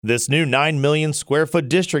This new 9 million square foot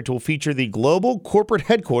district will feature the global corporate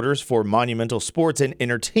headquarters for Monumental Sports and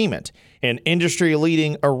Entertainment, an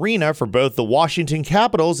industry-leading arena for both the Washington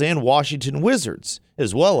Capitals and Washington Wizards,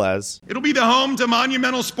 as well as it'll be the home to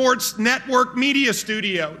Monumental Sports Network Media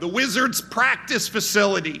Studio, the Wizards practice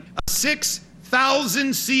facility, a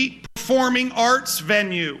 6,000-seat performing arts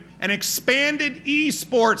venue, an expanded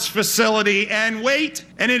esports facility, and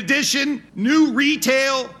in addition, new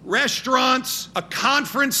retail, restaurants, a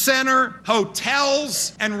conference center,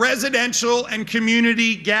 hotels, and residential and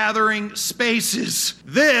community gathering spaces.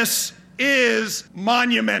 This is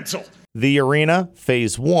monumental. The arena,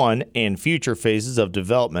 Phase 1, and future phases of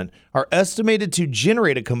development are estimated to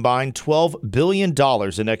generate a combined $12 billion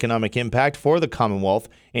in economic impact for the Commonwealth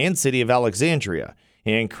and City of Alexandria,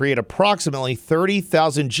 and create approximately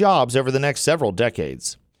 30,000 jobs over the next several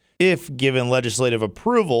decades. If given legislative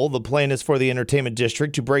approval, the plan is for the entertainment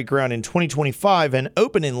district to break ground in 2025 and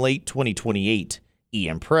open in late 2028.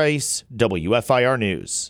 Ian Price, WFIR News.